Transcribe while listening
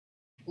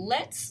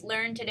let's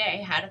learn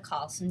today how to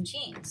call some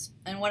genes.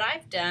 And what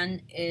I've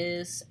done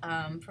is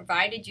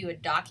provided you a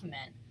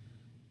document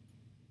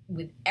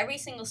with every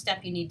single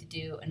step you need to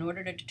do in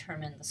order to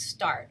determine the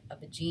start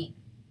of a gene.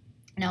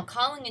 Now,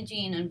 calling a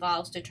gene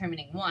involves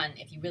determining, one,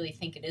 if you really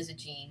think it is a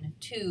gene,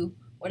 two,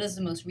 what is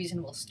the most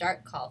reasonable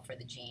start call for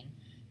the gene,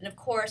 and of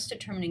course,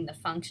 determining the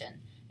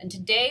function. And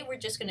today, we're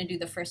just going to do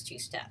the first two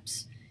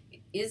steps.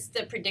 Is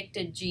the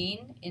predicted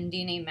gene in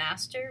DNA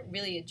master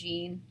really a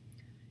gene?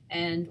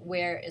 And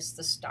where is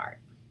the start?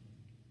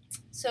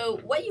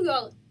 So what you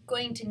are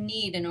going to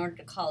need in order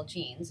to call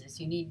genes is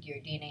you need your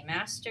DNA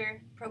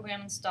master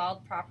program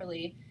installed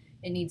properly.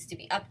 It needs to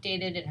be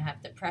updated and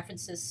have the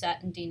preferences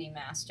set in DNA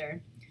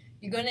master.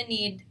 You're going to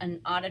need an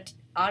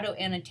auto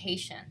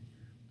annotation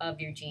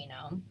of your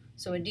genome,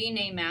 so a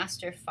DNA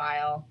master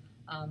file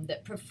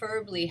that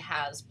preferably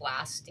has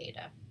BLAST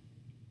data.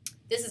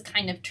 This is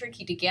kind of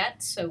tricky to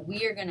get, so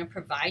we are going to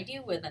provide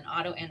you with an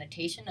auto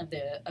annotation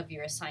of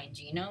your assigned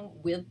genome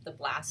with the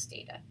BLAST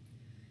data.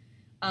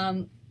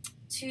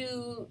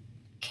 To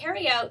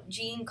carry out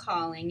gene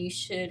calling, you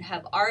should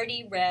have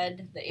already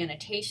read the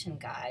annotation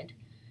guide,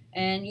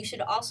 and you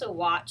should also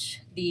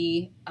watch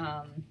the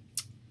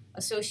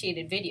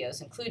associated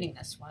videos, including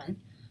this one.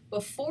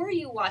 Before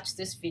you watch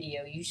this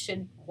video, you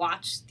should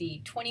watch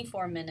the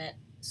 24-minute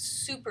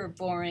super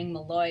boring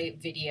Malloy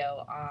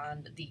video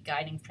on the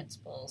guiding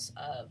principles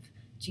of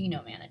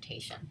genome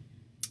annotation.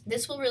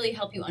 This will really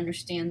help you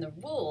understand the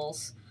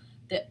rules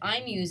that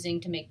I'm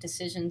using to make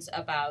decisions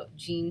about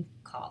gene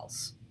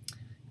calls.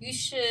 You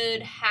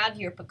should have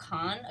your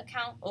Pecan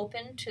account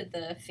open to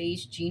the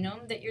phage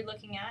genome that you're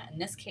looking at. In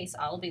this case,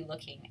 I'll be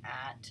looking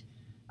at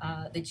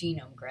the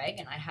genome Greg,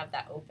 and I have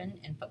that open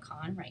in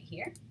Pecan right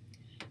here.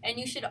 And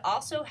you should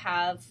also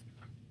have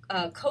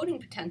coding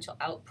potential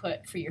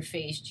output for your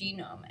phage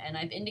genome, and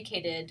I've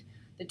indicated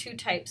the two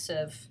types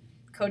of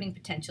coding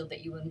potential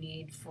that you will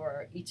need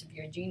for each of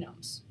your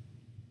genomes.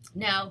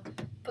 Now,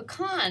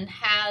 Pecan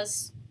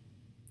has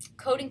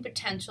coding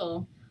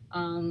potential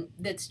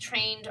that's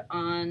trained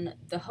on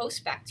the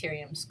host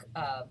bacterium's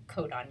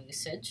codon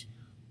usage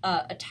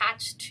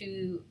attached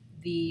to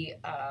the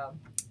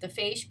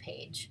phage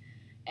page.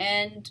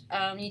 And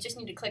you just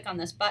need to click on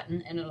this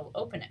button and it'll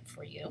open it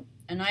for you.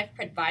 And I've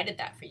provided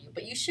that for you.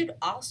 But you should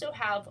also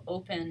have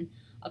open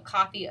a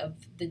copy of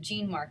the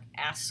GeneMark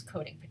S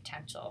coding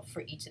potential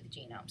for each of the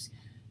genomes.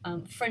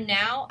 For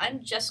now,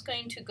 I'm just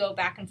going to go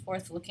back and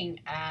forth looking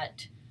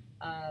at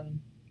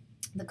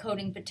the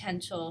coding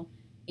potential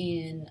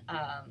in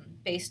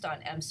based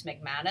on M.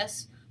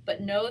 smegmatis.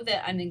 But know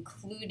that I'm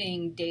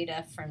including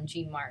data from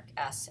GeneMark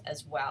S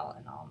as well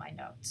in all my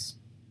notes.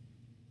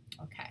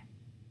 Okay.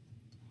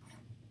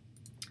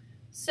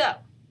 So,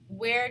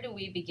 where do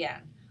we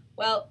begin?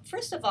 Well,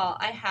 first of all,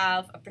 I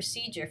have a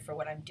procedure for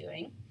what I'm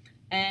doing,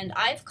 and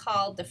I've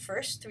called the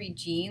first three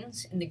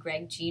genes in the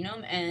Greg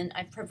genome, and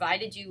I've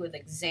provided you with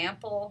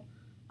example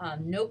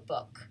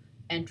notebook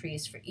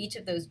entries for each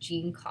of those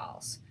gene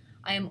calls.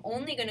 I am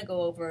only going to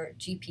go over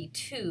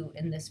GP2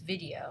 in this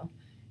video,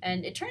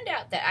 and it turned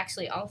out that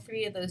actually all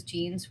three of those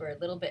genes were a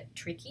little bit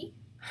tricky,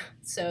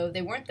 so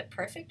they weren't the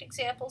perfect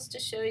examples to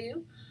show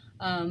you.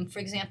 For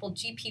example,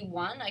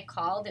 GP1 I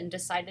called and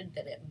decided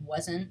that it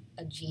wasn't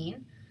a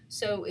gene.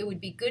 So it would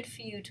be good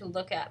for you to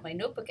look at my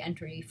notebook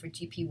entry for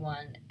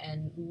GP1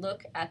 and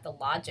look at the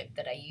logic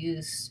that I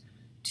used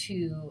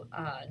to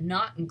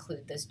not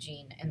include this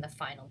gene in the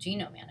final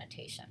genome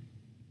annotation.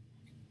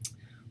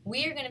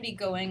 We are going to be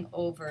going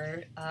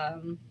over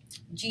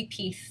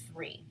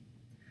GP3.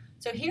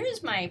 So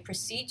here's my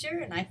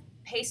procedure, and I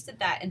pasted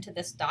that into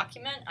this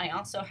document. I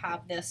also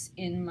have this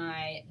in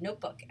my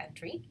notebook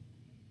entry.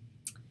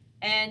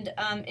 And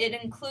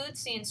it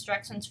includes the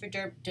instructions for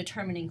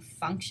determining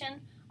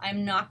function.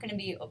 I'm not going to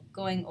be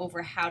going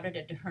over how to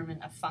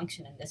determine a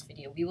function in this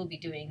video. We will be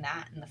doing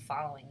that in the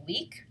following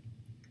week.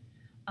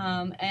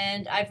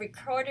 And I've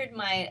recorded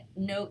my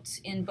notes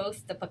in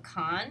both the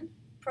Pecan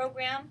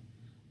program,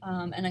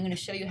 and I'm going to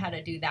show you how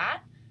to do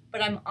that.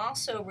 But I'm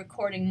also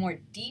recording more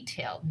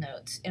detailed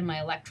notes in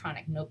my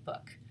electronic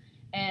notebook.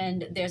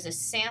 And there's a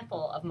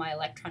sample of my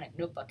electronic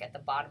notebook at the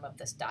bottom of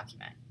this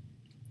document.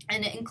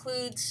 And it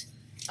includes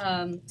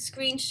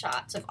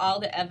screenshots of all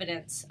the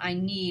evidence I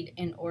need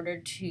in order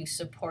to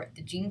support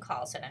the gene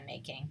calls that I'm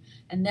making.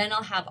 And then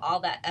I'll have all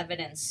that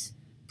evidence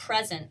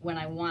present when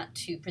I want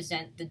to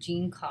present the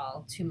gene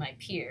call to my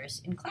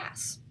peers in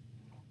class.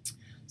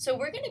 So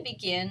we're going to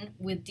begin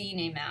with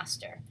DNA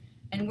master.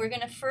 And we're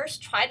going to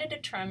first try to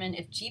determine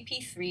if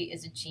GP3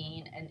 is a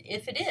gene, and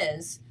if it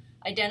is,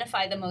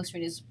 identify the most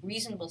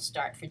reasonable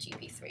start for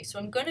GP3. So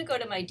I'm going to go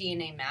to my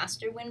DNA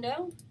master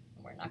window.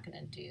 We're not going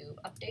to do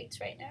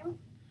updates right now.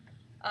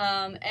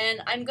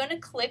 And I'm going to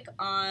click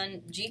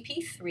on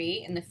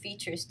GP3 in the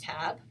Features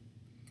tab,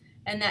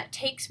 and that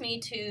takes me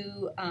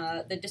to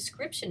the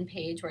description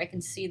page where I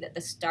can see that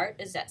the start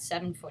is at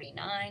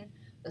 7:49,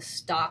 the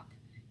stop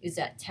is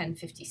at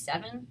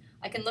 10:57.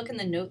 I can look in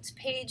the notes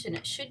page, and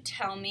it should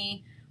tell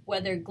me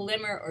whether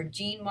Glimmer or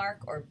GeneMark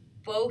or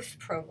both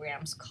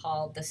programs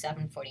called the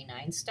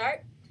 7:49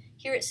 start.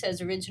 Here it says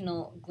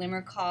original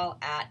glimmer call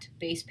at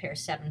base pair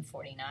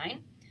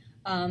 749.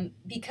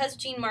 Because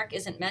GeneMark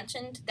isn't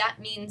mentioned, that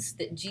means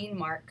that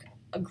GeneMark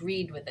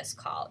agreed with this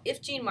call.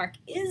 If GeneMark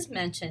is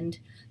mentioned,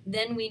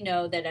 then we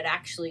know that it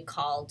actually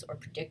called or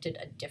predicted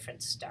a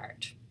different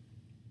start.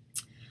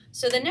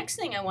 So the next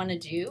thing I want to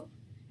do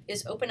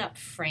is open up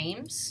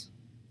frames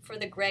for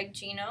the Greg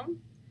genome.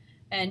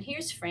 And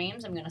here's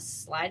frames. I'm going to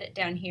slide it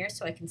down here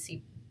so I can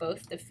see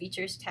both the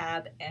features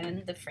tab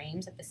and the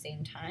frames at the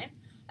same time.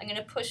 I'm going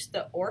to push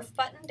the ORF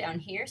button down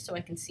here so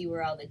I can see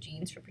where all the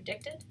genes were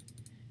predicted.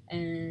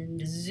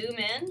 And zoom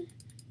in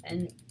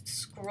and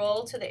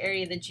scroll to the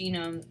area of the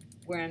genome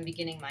where I'm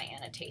beginning my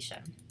annotation.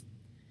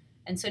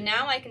 And so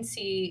now I can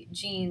see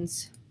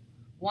genes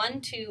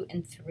 1, 2,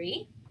 and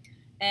 3.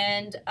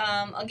 And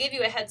I'll give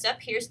you a heads up.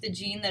 Here's the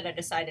gene that I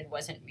decided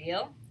wasn't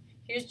real.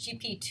 Here's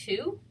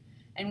GP2,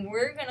 and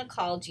we're going to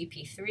call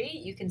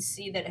GP3. You can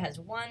see that it has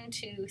 1,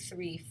 2,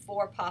 3,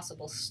 4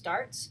 possible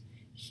starts.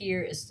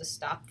 Here is the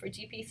stop for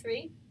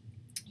GP3.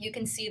 You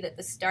can see that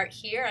the start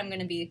here,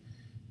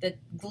 the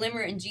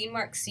Glimmer and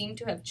GeneMark seem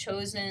to have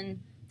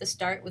chosen the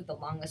start with the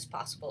longest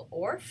possible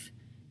ORF,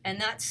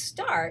 and that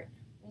start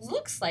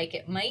looks like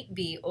it might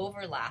be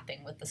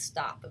overlapping with the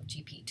stop of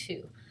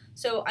GP2.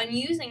 So I'm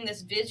using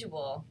this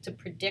visual to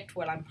predict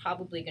what I'm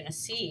probably going to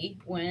see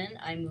when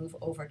I move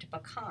over to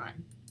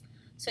Pecan.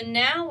 So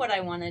now what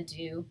I want to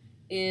do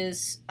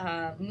is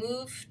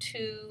move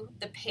to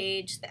the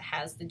page that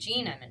has the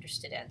gene I'm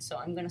interested in. So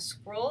I'm going to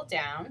scroll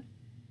down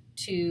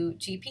to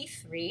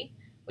GP3,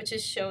 which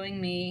is showing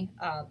me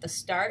the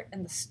start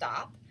and the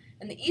stop.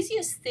 And the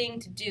easiest thing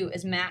to do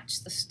is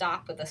match the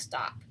stop with a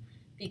stop,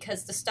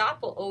 because the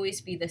stop will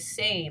always be the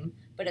same,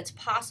 but it's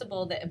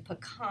possible that in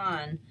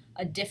Pecan,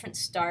 a different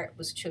start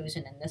was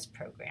chosen in this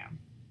program.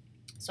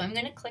 So I'm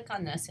going to click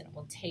on this and it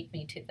will take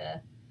me to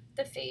the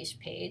phage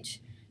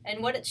page.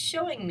 And what it's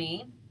showing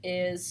me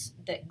is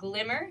that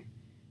Glimmer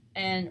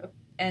and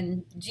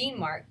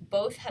GeneMark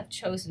both have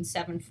chosen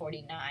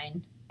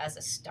 749 as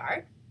a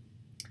start.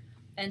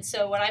 And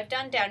so what I've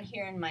done down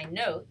here in my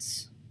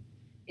notes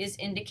is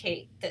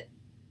indicate that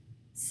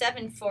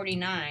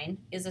 749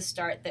 is a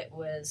start that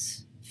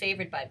was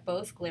favored by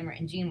both Glimmer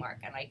and GeneMark,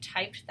 and I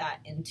typed that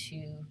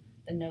into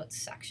the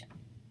notes section.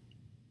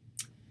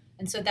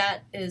 And so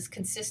that is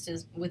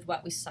consistent with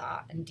what we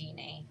saw in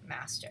DNA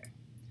Master.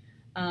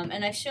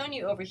 And I've shown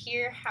you over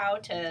here how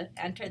to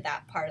enter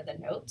that part of the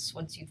notes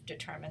once you've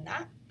determined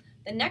that.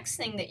 The next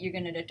thing that you're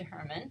going to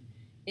determine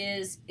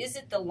is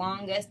it the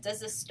longest,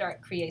 does this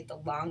start create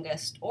the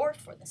longest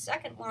ORF or the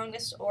second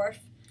longest ORF?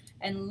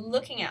 And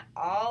looking at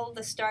all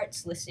the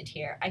starts listed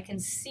here, I can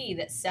see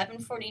that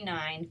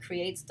 749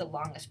 creates the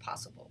longest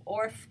possible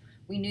ORF.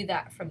 We knew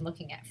that from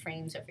looking at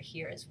frames over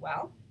here as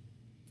well.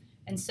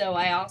 And so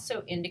I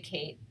also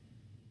indicate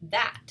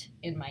that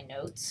in my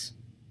notes.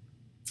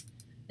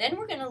 Then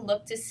we're going to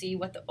look to see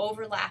what the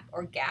overlap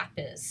or gap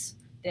is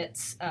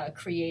that's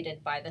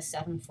created by the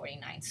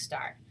 749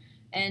 start.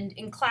 And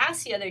in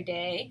class the other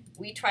day,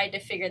 we tried to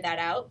figure that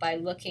out by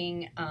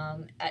looking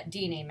at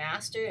DNA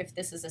Master. If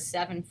this is a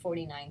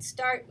 749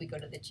 start, we go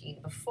to the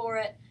gene before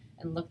it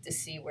and look to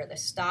see where the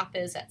stop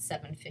is at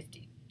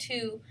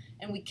 752,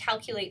 and we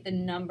calculate the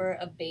number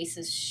of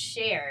bases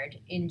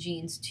shared in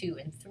genes 2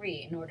 and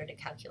 3 in order to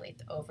calculate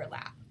the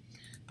overlap.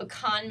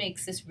 Pecan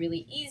makes this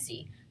really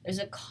easy. There's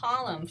a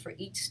column for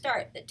each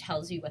start that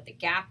tells you what the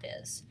gap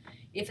is.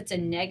 If it's a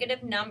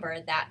negative number,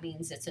 that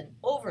means it's an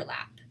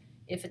overlap.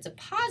 If it's a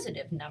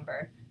positive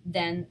number,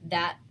 then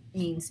that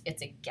means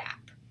it's a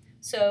gap.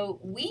 So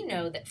we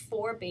know that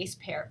 4 base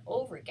pair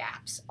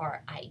overgaps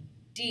are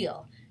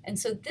ideal. And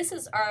so this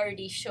is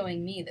already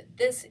showing me that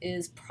this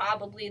is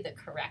probably the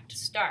correct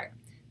start.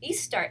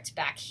 These starts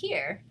back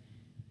here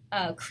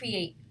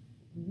create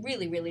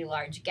really, really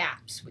large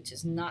gaps, which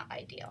is not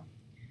ideal.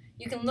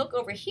 You can look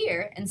over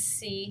here and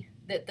see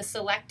that the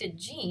selected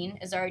gene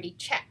is already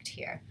checked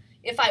here.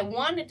 If I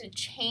wanted to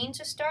change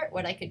a start,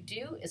 what I could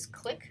do is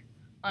click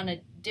on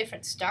a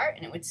different start,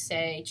 and it would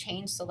say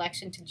change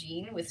selection to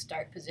gene with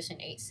start position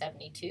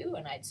 872,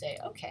 and I'd say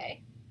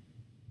okay.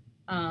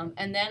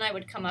 And then I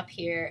would come up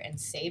here and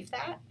save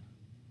that.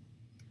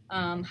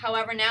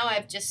 However, now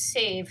I've just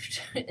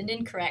saved an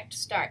incorrect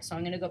start, so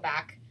I'm going to go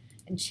back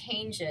and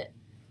change it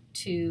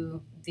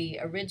to the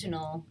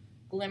original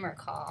Glimmer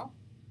call,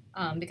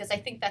 because I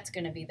think that's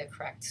going to be the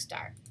correct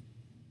start.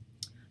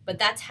 But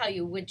that's how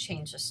you would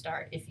change a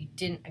start if you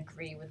didn't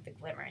agree with the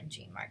Glimmer and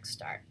GeneMark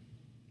start.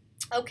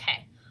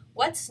 Okay,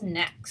 what's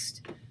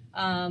next?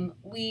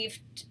 We've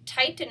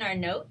typed in our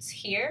notes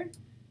here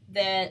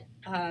that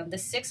the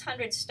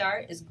 600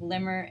 start is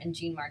Glimmer and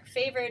GeneMark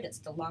favored. It's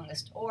the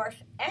longest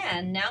ORF,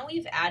 and now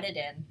we've added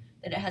in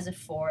that it has a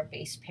 4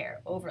 base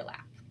pair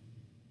overlap.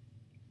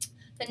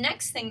 The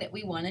next thing that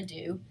we want to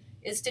do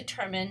is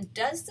determine,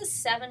 does the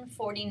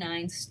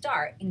 749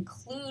 start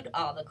include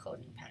all the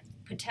coding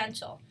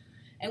potential?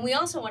 And we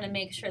also want to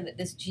make sure that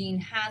this gene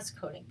has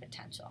coding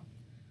potential.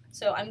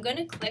 So I'm going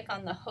to click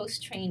on the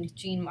host-trained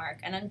GeneMark,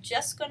 and I'm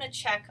just going to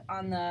check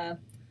on the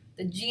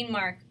the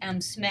GeneMark M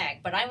SMEG,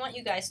 but I want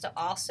you guys to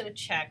also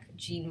check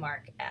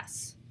GeneMark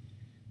S.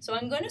 So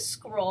I'm going to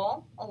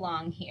scroll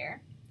along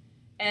here,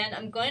 and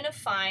I'm going to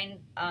find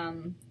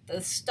the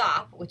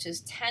stop, which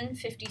is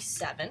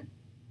 1057.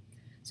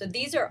 So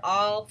these are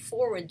all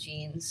forward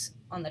genes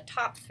on the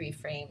top 3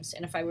 frames,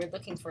 and if I were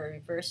looking for a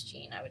reverse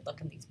gene, I would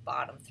look in these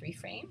bottom 3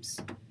 frames.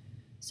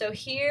 So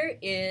here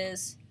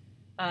is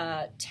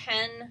about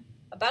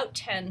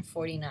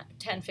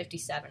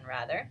 1057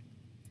 rather,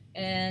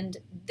 and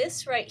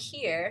this right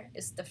here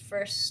is the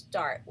first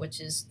start,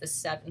 which is the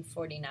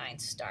 749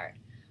 start.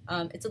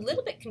 It's a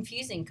little bit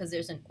confusing because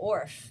there's an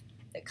ORF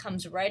that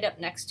comes right up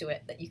next to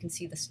it that you can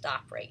see the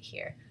stop right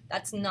here.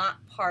 That's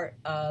not part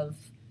of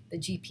the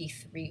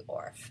GP3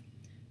 ORF.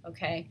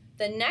 Okay,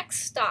 the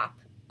next start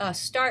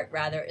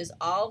is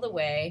all the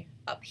way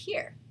up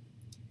here,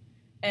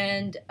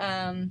 and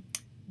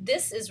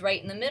this is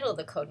right in the middle of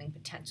the coding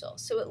potential.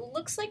 So it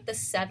looks like the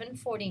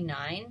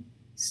 749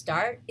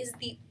 start is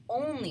the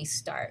only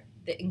start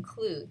that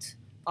includes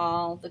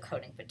all the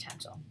coding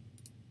potential.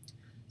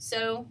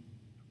 So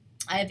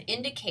I've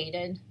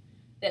indicated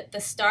that the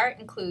start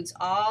includes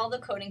all the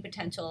coding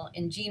potential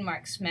in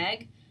GeneMark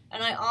SMEG,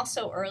 and I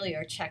also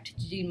earlier checked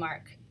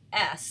GeneMark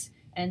S,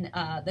 and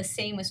the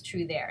same was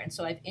true there, and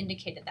so I've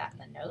indicated that in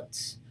the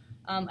notes.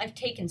 I've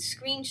taken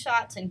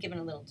screenshots and given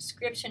a little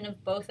description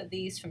of both of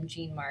these from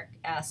GeneMark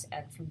S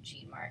and from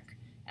GeneMark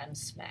M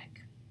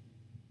SMEG.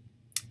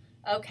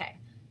 Okay,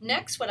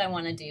 next what I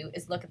want to do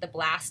is look at the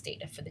BLAST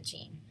data for the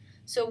gene.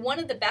 So one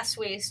of the best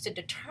ways to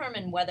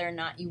determine whether or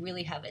not you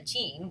really have a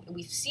gene,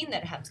 we've seen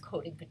that it has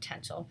coding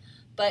potential,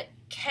 but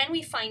can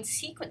we find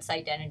sequence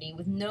identity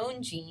with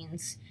known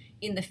genes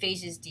in the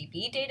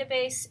PhasES-DB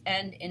database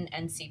and in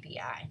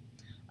NCBI?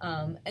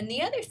 And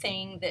the other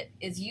thing that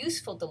is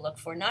useful to look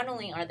for, not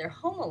only are there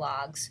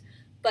homologs,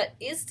 but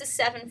is the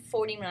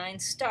 749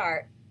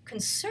 start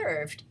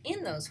conserved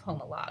in those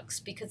homologs?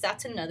 Because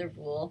that's another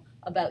rule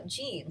about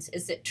genes,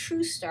 is that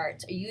true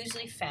starts are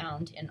usually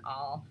found in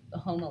all the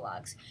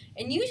homologs.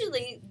 And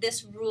usually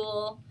this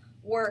rule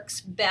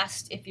works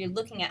best if you're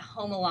looking at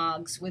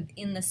homologs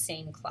within the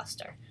same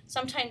cluster.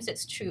 Sometimes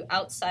it's true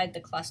outside the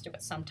cluster,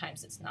 but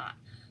sometimes it's not.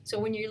 So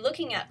when you're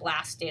looking at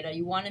BLAST data,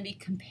 you want to be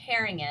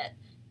comparing it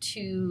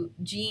to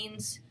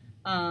genes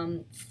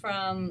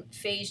from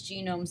phage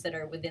genomes that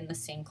are within the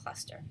same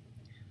cluster.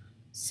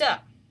 So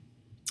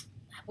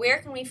where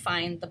can we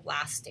find the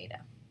BLAST data?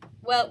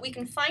 Well, we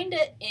can find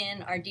it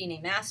in our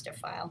DNA master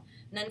file,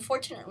 and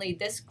unfortunately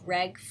this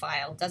Greg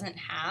file doesn't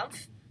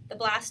have the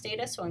BLAST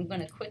data, so I'm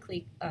going to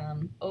quickly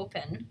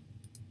open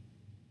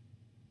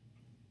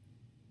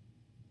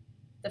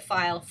the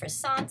file for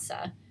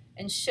SANSA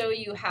and show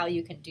you how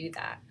you can do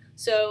that.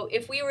 So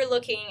if we were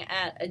looking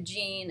at a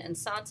gene in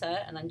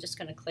SANSA, and I'm just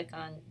going to click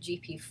on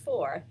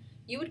GP4,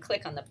 you would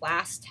click on the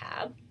BLAST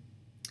tab,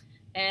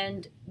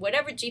 and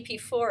whatever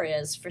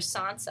GP4 is for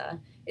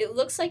SANSA, it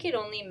looks like it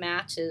only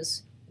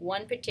matches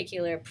one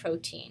particular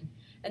protein.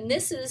 And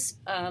this is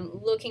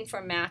looking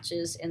for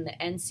matches in the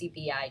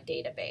NCBI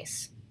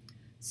database.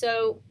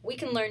 So we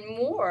can learn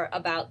more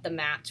about the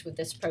match with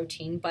this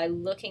protein by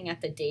looking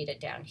at the data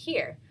down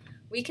here.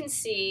 We can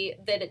see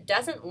that it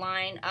doesn't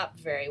line up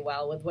very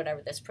well with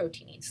whatever this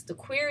protein is. The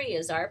query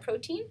is our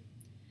protein,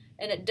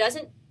 and it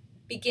doesn't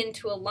begin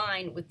to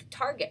align with the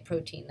target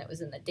protein that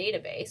was in the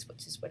database,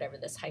 which is whatever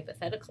this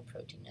hypothetical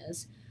protein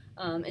is.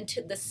 And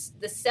to the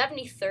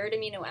 73rd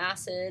amino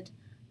acid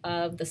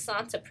of the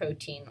SANSA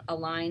protein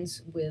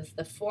aligns with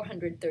the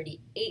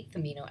 438th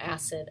amino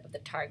acid of the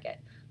target.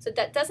 So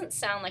that doesn't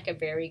sound like a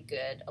very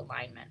good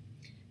alignment.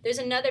 There's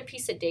another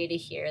piece of data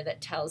here that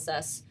tells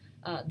us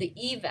the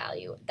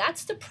E-value.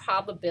 That's the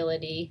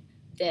probability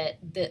that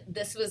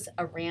this was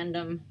a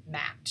random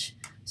match.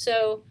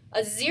 So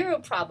a 0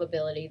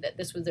 probability that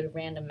this was a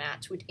random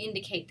match would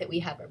indicate that we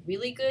have a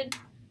really good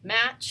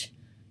match.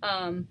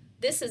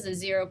 This is a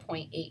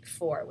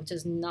 0.84, which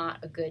is not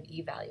a good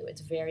E-value.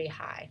 It's very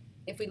high.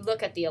 If we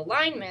look at the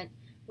alignment,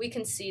 we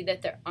can see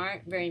that there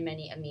aren't very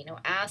many amino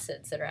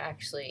acids that are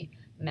actually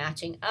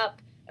matching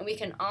up, and we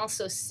can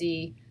also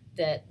see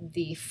that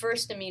the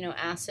first amino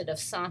acid of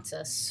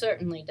SANSA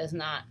certainly does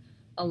not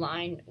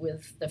align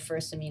with the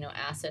first amino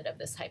acid of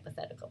this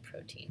hypothetical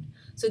protein.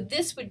 So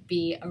this would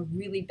be a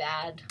really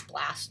bad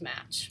BLAST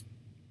match.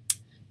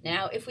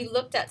 Now, if we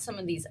looked at some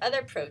of these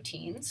other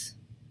proteins,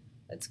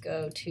 let's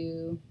go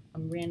to,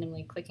 I'm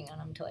randomly clicking on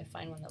them until I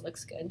find one that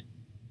looks good.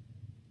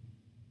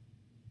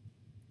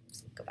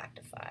 Let's go back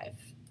to 5.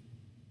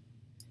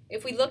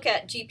 If we look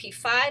at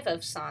GP5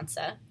 of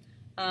SANSA,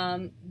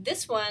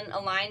 this one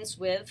aligns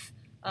with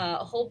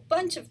a whole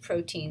bunch of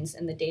proteins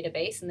in the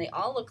database, and they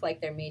all look like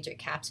they're major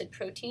capsid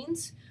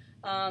proteins.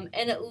 And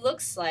it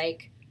looks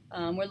like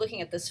we're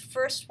looking at this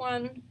first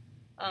one.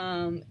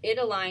 It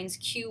aligns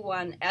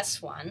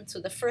Q1S1,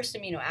 so the first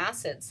amino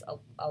acids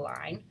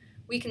align.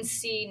 We can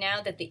see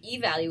now that the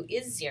E-value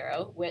is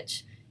 0,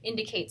 which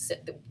indicates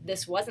that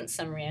this wasn't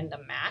some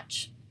random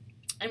match.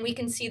 And we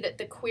can see that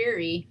the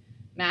query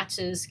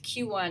matches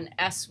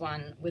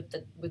Q1S1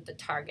 with the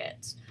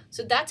targets.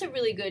 So that's a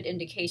really good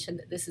indication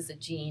that this is a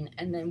gene.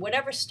 And then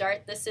whatever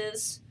start this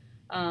is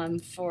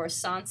for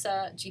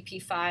Sansa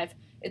GP5,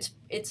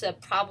 it's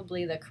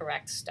probably the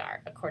correct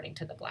start according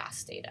to the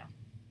BLAST data.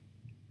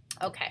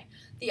 Okay,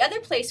 the other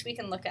place we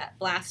can look at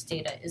BLAST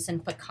data is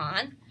in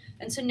Pecan.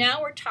 And so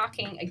now we're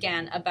talking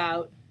again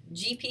about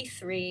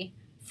GP3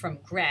 from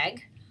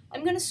Greg.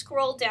 I'm going to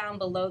scroll down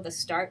below the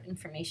start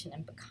information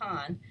in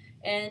Pecan,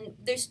 and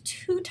there's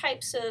two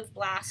types of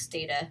BLAST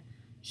data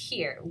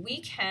here. We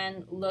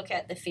can look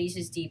at the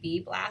Phages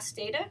DB BLAST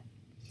data.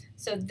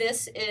 So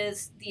this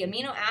is the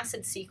amino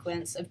acid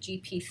sequence of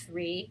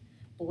GP3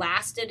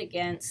 blasted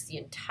against the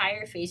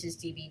entire Phages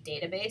DB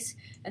database,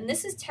 and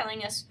this is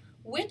telling us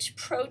which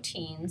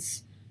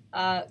proteins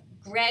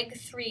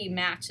GREG3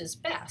 matches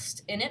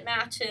best. And it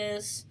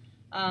matches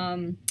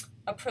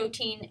a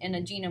protein in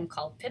a genome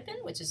called Pippin,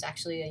 which is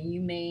actually a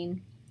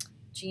humane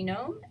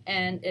genome,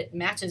 and it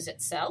matches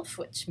itself,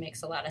 which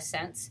makes a lot of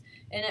sense.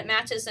 And it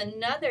matches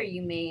another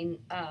humane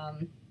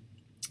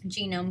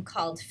genome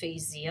called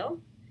Phaseel.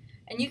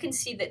 And you can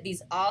see that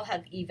these all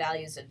have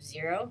e-values of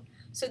 0.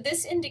 So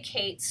this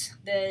indicates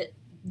that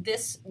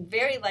this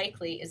very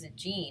likely is a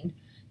gene.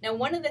 Now,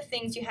 one of the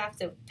things you have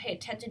to pay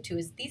attention to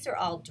is these are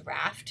all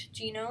draft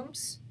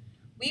genomes.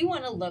 We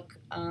want to look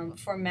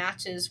for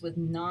matches with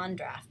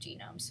non-draft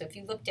genomes. So if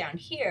you look down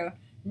here,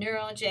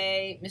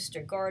 NeuroJ,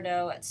 Mr.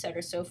 Gordo, et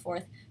cetera, so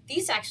forth,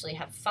 these actually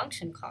have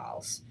function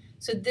calls.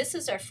 So this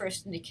is our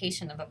first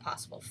indication of a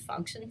possible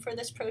function for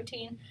this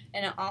protein,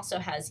 and it also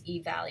has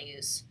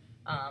e-values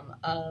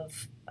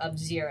of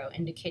 0,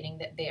 indicating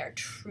that they are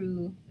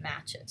true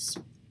matches.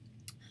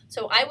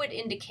 So I would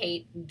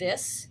indicate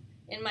this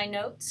in my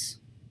notes,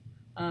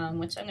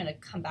 which I'm going to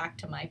come back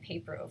to my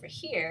paper over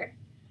here,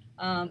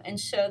 and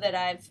show that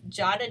I've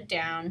jotted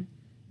down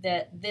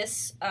that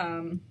this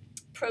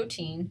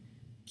protein,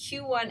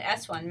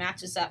 Q1S1,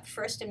 matches up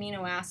first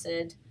amino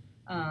acid,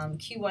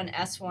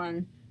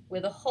 Q1S1,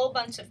 with a whole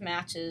bunch of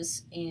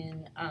matches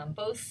in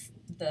both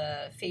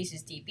the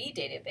Phages DB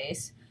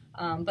database,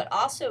 but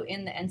also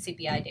in the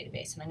NCBI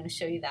database, and I'm going to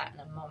show you that in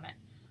a moment.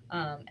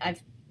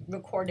 I've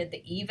recorded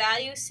the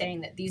e-value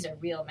saying that these are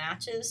real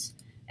matches,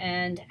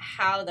 and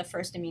how the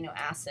first amino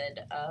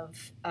acid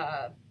of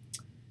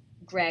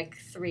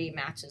GREG3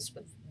 matches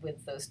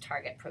with those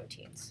target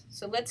proteins.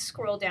 So let's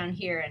scroll down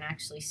here and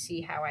actually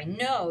see how I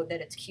know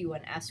that it's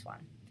Q1S1.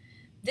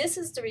 This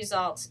is the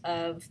results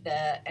of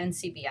the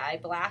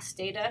NCBI BLAST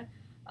data.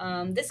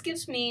 This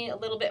gives me a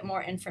little bit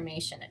more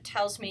information. It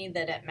tells me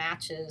that it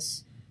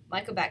matches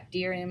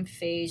Mycobacterium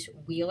phage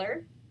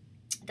Wheeler.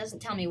 It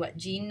doesn't tell me what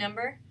gene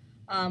number,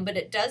 but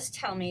it does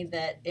tell me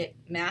that it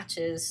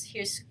matches,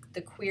 here's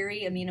the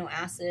query amino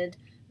acid,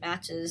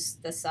 matches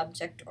the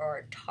subject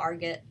or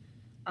target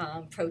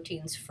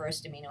protein's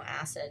first amino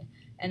acid.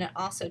 And it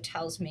also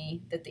tells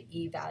me that the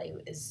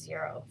e-value is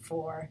 0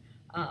 for,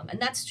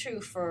 and that's true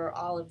for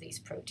all of these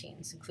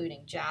proteins,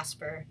 including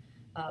Jasper,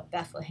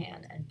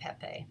 Bethlehem, and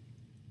Pepe.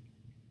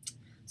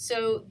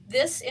 So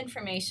this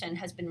information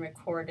has been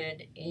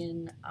recorded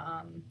in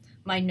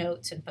my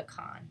notes in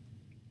Pecan.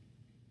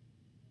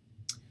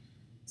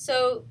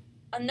 So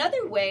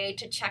another way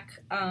to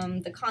check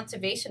the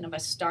conservation of a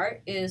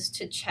start is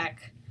to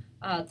check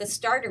the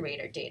starter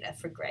rater data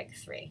for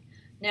GREG3.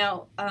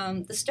 Now,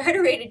 the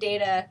starter rater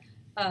data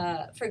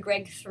for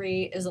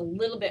GREG3 is a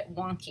little bit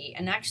wonky,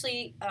 and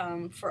actually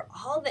for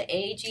all the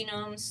A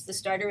genomes, the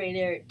starter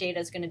rater data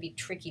is going to be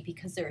tricky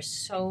because there are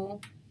so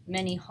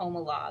many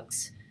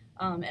homologs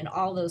in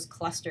all those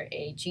cluster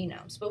A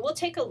genomes. But we'll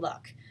take a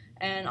look,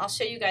 and I'll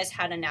show you guys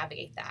how to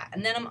navigate that.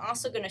 And then I'm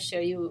also going to show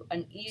you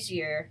an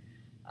easier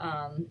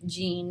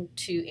gene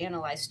to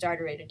analyze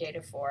starter rater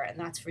data for, and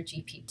that's for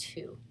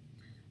GP2.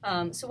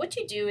 So what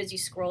you do is you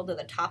scroll to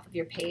the top of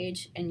your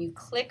page and you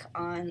click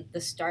on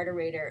the starter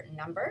rater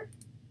number,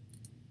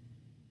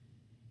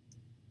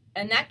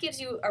 and that gives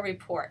you a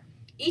report.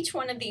 Each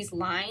one of these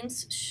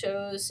lines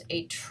shows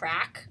a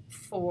track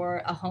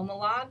for a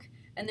homolog,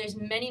 and there's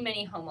many,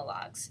 many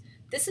homologs.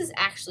 This is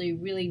actually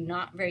really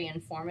not very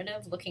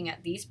informative looking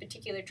at these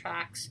particular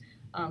tracks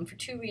for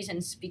two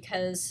reasons,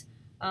 because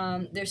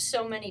there's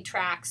so many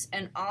tracks,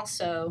 and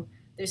also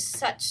there's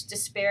such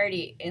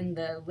disparity in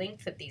the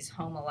length of these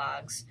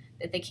homologs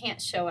that they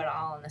can't show it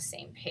all on the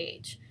same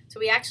page. So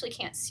we actually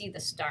can't see the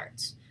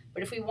starts.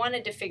 But if we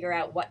wanted to figure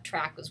out what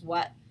track was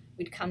what,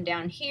 we'd come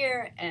down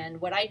here,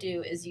 and what I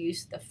do is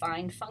use the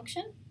find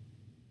function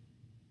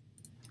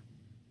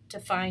to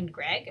find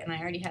Greg, and I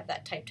already have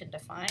that typed into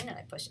find, and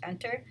I push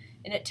enter,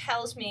 and it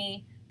tells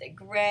me that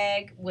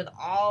Greg, with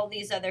all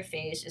these other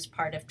phage, is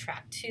part of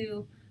track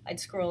 2. I'd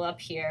scroll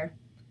up here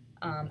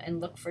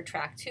and look for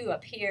track 2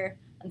 up here.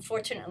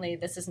 Unfortunately,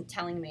 this isn't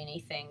telling me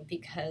anything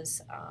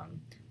because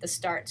the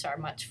starts are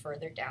much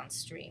further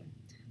downstream,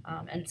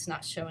 and it's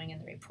not showing in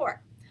the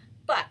report.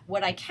 But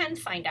what I can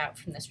find out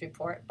from this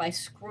report by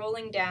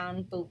scrolling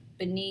down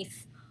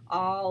beneath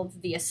all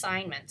of the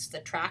assignments, the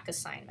track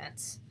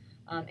assignments,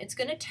 it's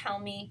going to tell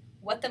me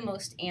what the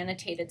most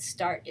annotated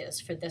start is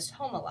for this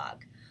homolog.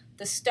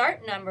 The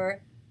start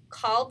number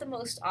called the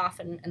most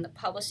often in the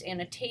published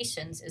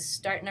annotations is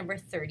start number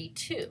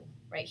 32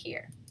 right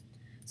here.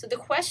 So the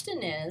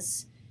question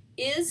is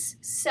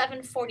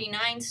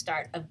 749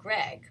 start of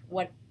Greg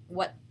what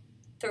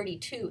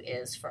 32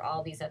 is for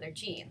all these other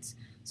genes?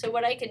 So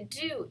what I can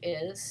do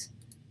is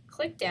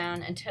click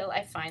down until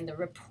I find the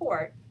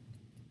report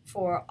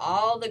for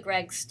all the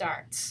Greg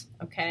starts,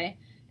 okay?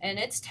 And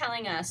it's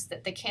telling us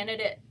that the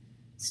candidate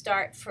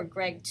start for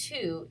Greg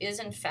 2 is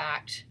in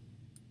fact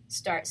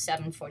start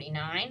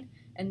 749,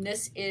 and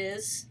this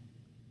is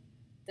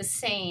the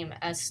same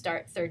as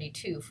start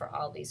 32 for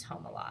all these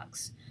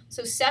homologs.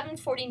 So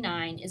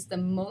 749 is the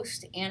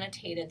most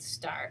annotated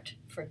start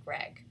for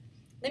Greg.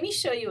 Let me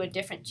show you a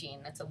different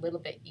gene that's a little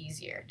bit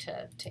easier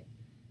to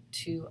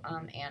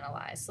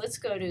analyze. Let's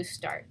go to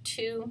start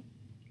 2.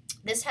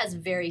 This has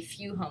very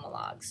few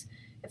homologs.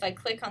 If I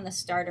click on the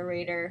starter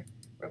rater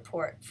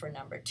report for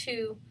number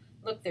 2,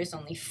 look, there's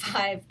only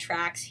 5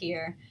 tracks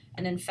here.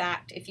 And in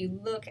fact, if you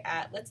look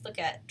at, let's look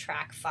at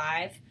track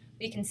 5,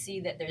 we can see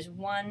that there's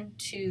 1,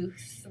 2,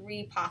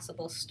 3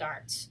 possible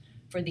starts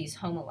for these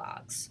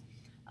homologs.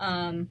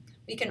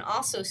 We can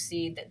also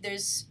see that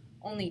there's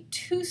only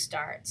 2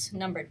 starts,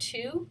 number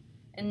 2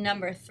 and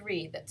number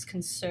 3, that's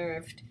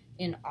conserved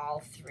in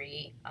all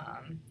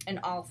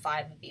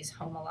 5 of these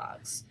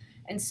homologs.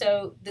 And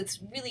so this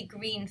really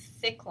green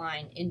thick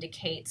line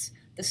indicates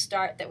the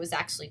start that was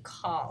actually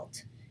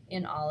called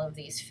in all of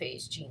these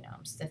phage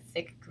genomes. The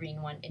thick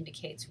green one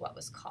indicates what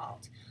was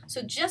called.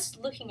 So just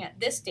looking at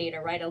this data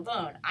right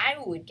alone, I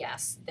would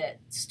guess that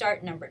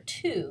start number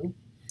 2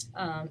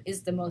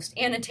 is the most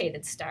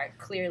annotated start,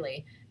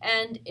 clearly,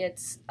 and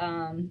it's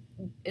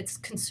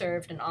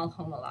conserved in all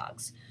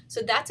homologs.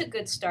 So that's a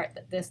good start.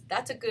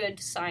 That's a good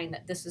sign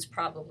that this is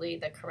probably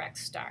the correct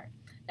start.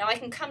 Now I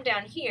can come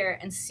down here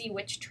and see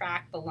which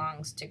track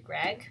belongs to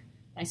Greg.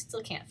 I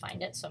still can't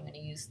find it, so I'm going to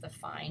use the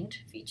find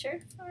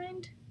feature.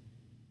 Find.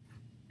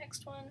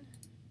 Next one.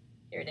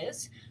 Here it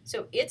is.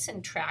 So it's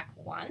in track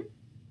 1,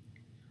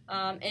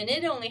 and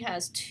it only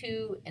has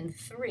 2 and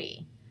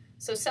 3.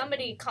 So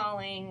somebody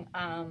calling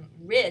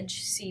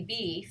Ridge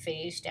CB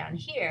phage down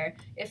here,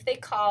 if they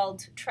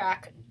called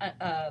track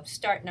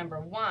start number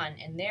 1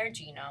 in their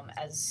genome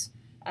as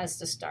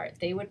the start,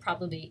 they would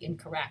probably be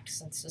incorrect,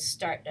 since the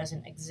start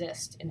doesn't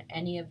exist in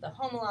any of the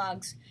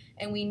homologs,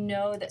 and we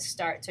know that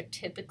starts are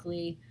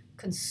typically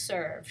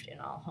conserved in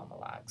all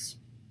homologs.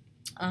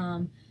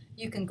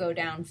 You can go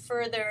down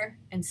further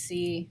and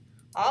see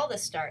all the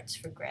starts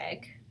for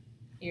Greg.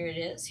 Here it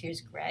is.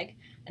 Here's Greg,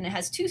 and it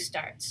has 2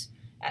 starts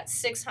at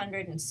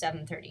 600 and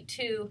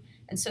 732,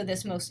 and so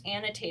this most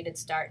annotated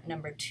start,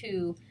 number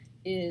 2,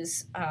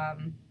 is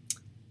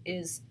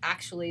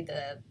actually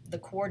the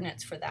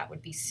coordinates for that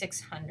would be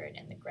 600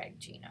 in the Greg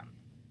genome.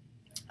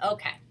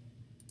 Okay,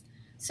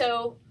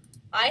 so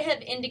I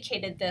have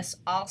indicated this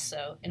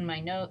also in my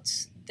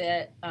notes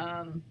that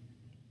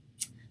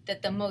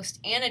that the most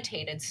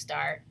annotated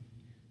start,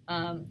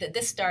 that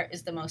this start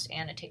is the most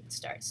annotated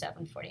start,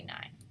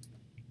 749.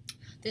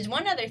 There's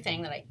one other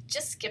thing that I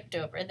just skipped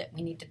over that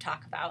we need to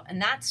talk about,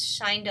 and that's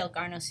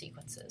Shine-Dalgarno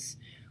sequences.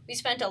 We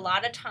spent a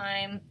lot of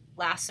time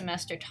last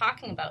semester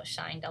talking about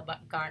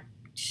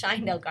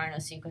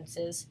Shine-Dalgarno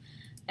sequences,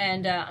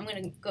 and I'm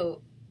going to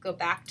go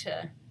back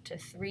to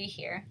 3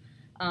 here.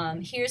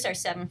 Here's our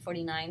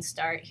 749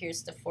 start.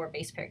 Here's the 4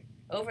 base pair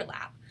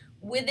overlap.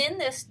 Within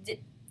this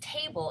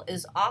table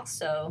is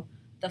also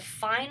the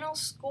final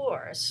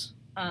scores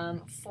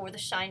for the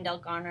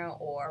Shine-Dalgarno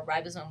or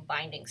ribosome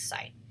binding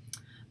site.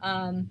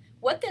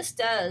 What this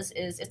does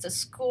is it's a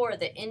score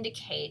that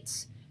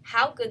indicates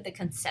how good the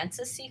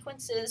consensus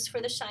sequence is for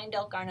the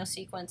Shine-Dalgarno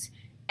sequence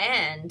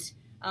and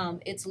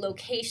its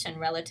location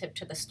relative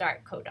to the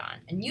start codon.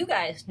 And you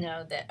guys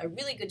know that a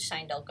really good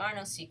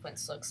Shine-Dalgarno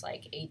sequence looks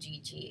like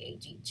AGG,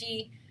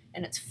 AGG,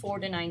 and it's 4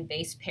 to 9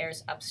 base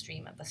pairs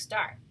upstream of the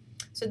start.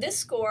 So this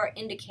score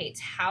indicates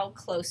how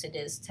close it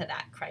is to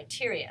that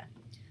criteria.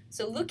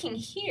 So looking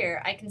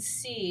here, I can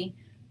see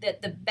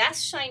that the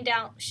best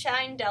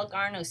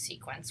Shine-Dalgarno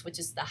sequence, which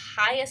is the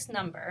highest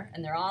number,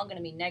 and they're all going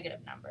to be negative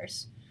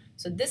numbers,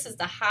 so this is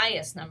the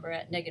highest number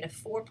at negative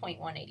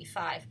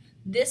 4.185.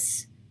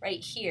 This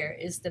right here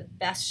is the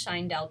best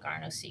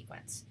Shine-Dalgarno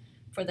sequence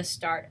for the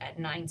start at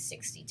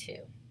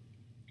 962.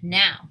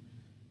 Now,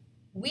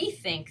 we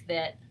think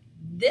that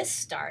this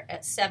start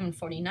at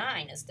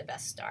 749 is the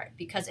best start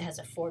because it has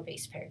a 4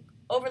 base pair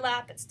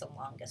overlap, it's the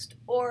longest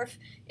ORF,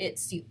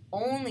 it's the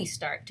only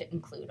start to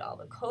include all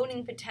the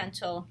coding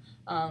potential.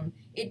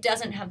 It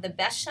doesn't have the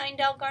best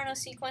Shine-Dalgarno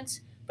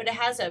sequence, but it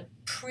has a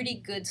pretty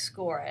good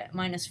score at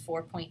minus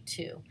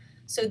 4.2.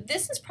 So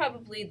this is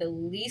probably the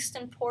least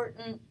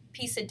important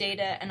piece of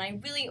data, and I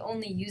really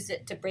only use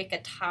it to break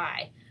a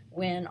tie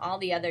when all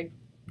the other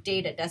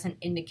data doesn't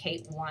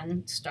indicate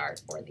one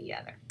start or the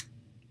other.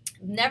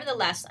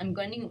 Nevertheless, I'm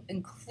going to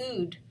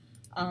include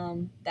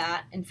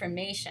that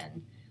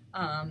information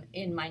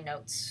in my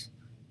notes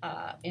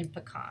in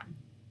Pecan.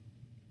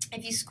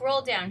 If you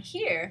scroll down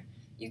here,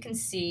 you can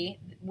see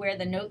where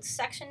the notes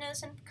section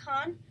is in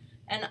Pecan,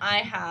 and I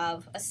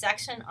have a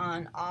section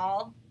on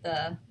all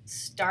the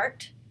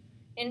start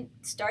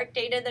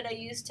data that I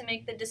used to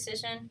make the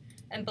decision.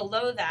 And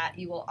below that,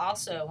 you will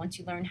also, once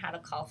you learn how to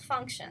call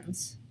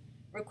functions,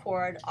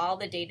 record all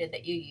the data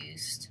that you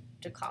used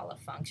to call a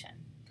function.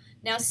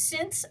 Now,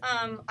 since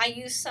I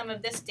used some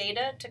of this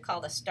data to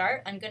call the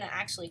start, I'm going to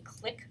actually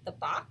click the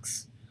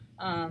box.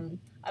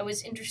 I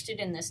was interested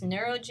in this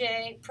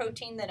NeuroJ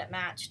protein that it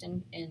matched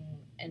in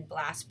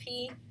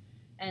BLAST-P.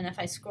 And if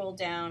I scroll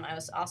down, I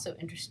was also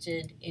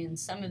interested in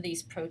some of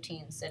these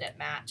proteins that it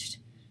matched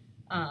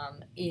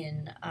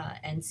in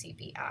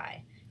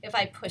NCBI. If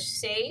I push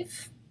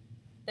save,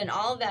 then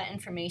all of that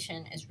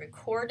information is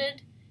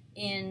recorded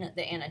in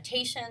the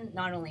annotation,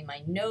 not only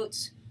my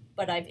notes,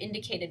 but I've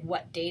indicated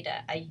what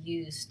data I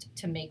used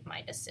to make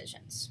my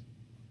decisions.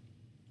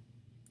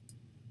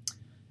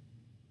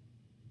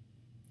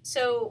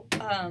 So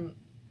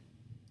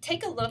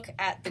take a look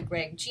at the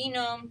GREG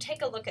genome,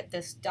 take a look at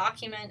this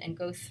document and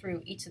go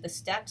through each of the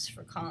steps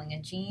for calling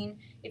a gene.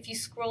 If you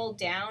scroll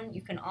down,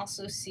 you can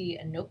also see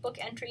a notebook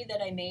entry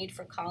that I made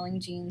for calling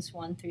genes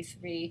 1 through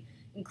 3,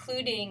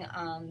 including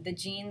the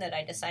gene that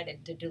I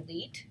decided to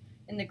delete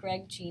in the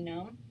GREG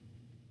genome.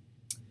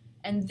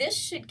 And this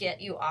should get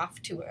you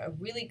off to a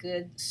really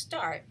good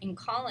start in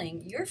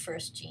calling your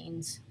first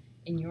genes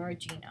in your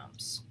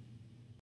genomes.